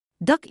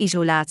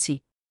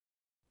Dakisolatie.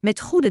 Met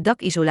goede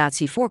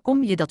dakisolatie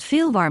voorkom je dat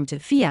veel warmte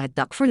via het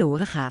dak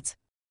verloren gaat.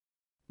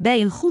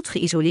 Bij een goed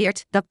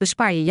geïsoleerd dak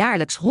bespaar je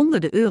jaarlijks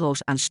honderden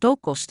euro's aan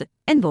stookkosten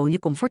en woon je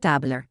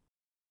comfortabeler.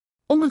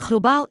 Om een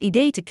globaal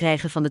idee te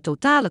krijgen van de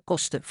totale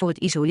kosten voor het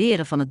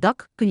isoleren van het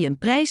dak kun je een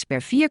prijs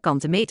per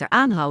vierkante meter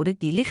aanhouden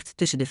die ligt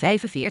tussen de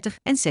 45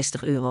 en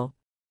 60 euro.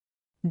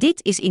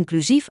 Dit is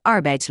inclusief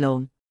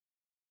arbeidsloon.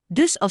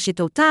 Dus als je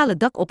totale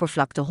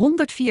dakoppervlakte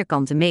 100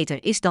 vierkante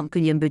meter is, dan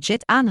kun je een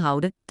budget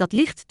aanhouden dat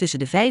ligt tussen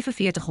de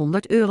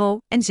 4500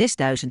 euro en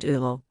 6000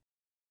 euro.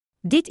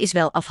 Dit is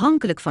wel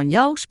afhankelijk van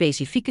jouw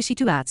specifieke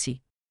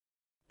situatie.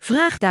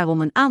 Vraag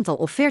daarom een aantal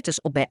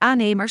offertes op bij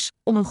aannemers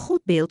om een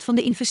goed beeld van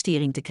de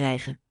investering te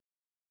krijgen.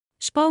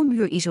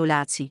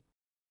 Spouwmuurisolatie.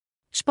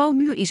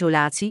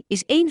 Spouwmuurisolatie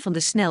is een van de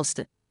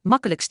snelste,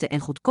 makkelijkste en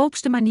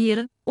goedkoopste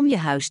manieren om je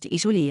huis te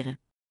isoleren.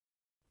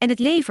 En het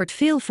levert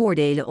veel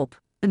voordelen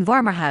op: een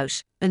warmer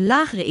huis, een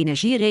lagere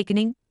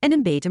energierekening en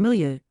een beter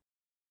milieu.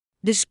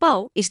 De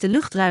spouw is de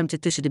luchtruimte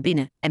tussen de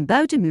binnen- en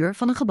buitenmuur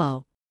van een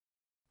gebouw.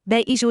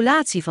 Bij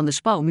isolatie van de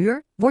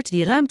spouwmuur wordt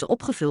die ruimte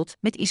opgevuld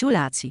met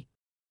isolatie.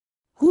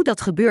 Hoe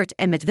dat gebeurt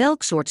en met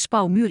welk soort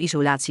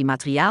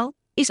spouwmuurisolatiemateriaal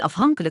is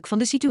afhankelijk van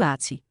de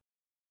situatie.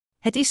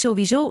 Het is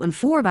sowieso een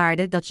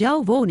voorwaarde dat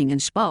jouw woning een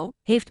spouw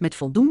heeft met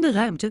voldoende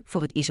ruimte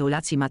voor het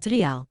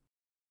isolatiemateriaal.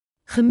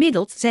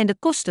 Gemiddeld zijn de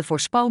kosten voor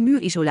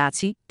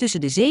spouwmuurisolatie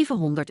tussen de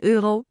 700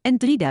 euro en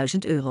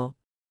 3000 euro.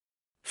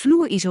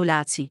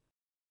 Vloerisolatie.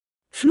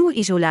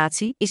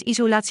 Vloerisolatie is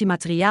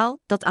isolatiemateriaal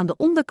dat aan de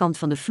onderkant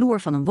van de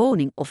vloer van een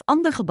woning of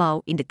ander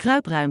gebouw in de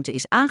kruipruimte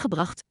is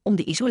aangebracht om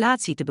de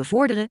isolatie te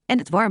bevorderen en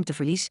het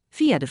warmteverlies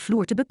via de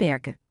vloer te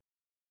beperken.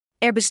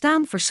 Er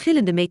bestaan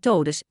verschillende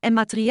methodes en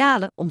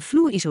materialen om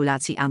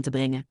vloerisolatie aan te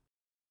brengen.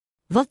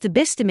 Wat de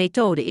beste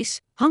methode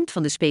is, hangt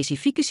van de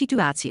specifieke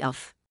situatie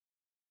af.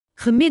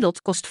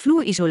 Gemiddeld kost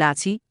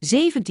vloerisolatie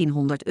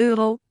 1700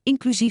 euro,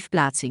 inclusief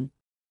plaatsing.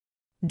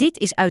 Dit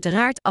is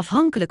uiteraard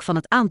afhankelijk van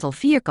het aantal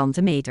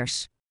vierkante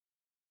meters.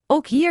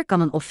 Ook hier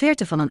kan een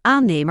offerte van een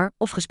aannemer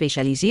of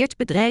gespecialiseerd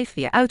bedrijf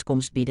weer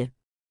uitkomst bieden.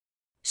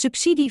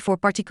 Subsidie voor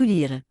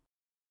particulieren.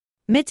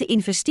 Met de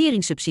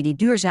investeringssubsidie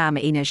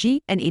Duurzame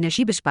Energie en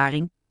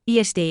Energiebesparing,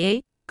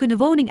 ISDE, kunnen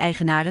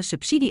woningeigenaren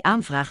subsidie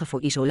aanvragen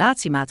voor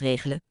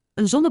isolatiemaatregelen,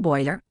 een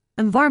zonneboiler,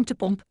 een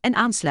warmtepomp en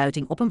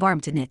aansluiting op een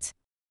warmtenet.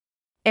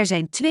 Er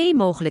zijn 2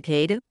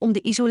 mogelijkheden om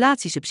de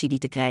isolatiesubsidie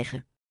te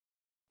krijgen.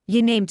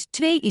 Je neemt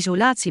 2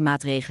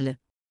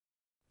 isolatiemaatregelen.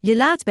 Je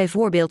laat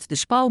bijvoorbeeld de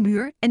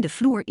spouwmuur en de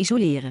vloer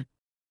isoleren.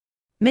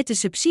 Met de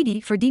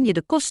subsidie verdien je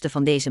de kosten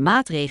van deze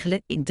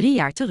maatregelen in 3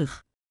 jaar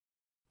terug.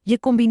 Je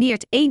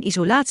combineert 1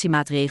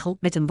 isolatiemaatregel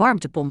met een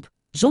warmtepomp,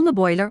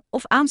 zonneboiler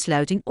of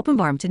aansluiting op een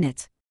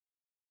warmtenet.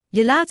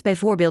 Je laat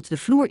bijvoorbeeld de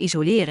vloer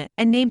isoleren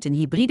en neemt een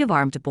hybride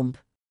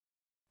warmtepomp.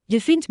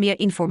 Je vindt meer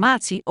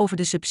informatie over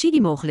de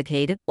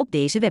subsidiemogelijkheden op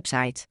deze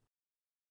website.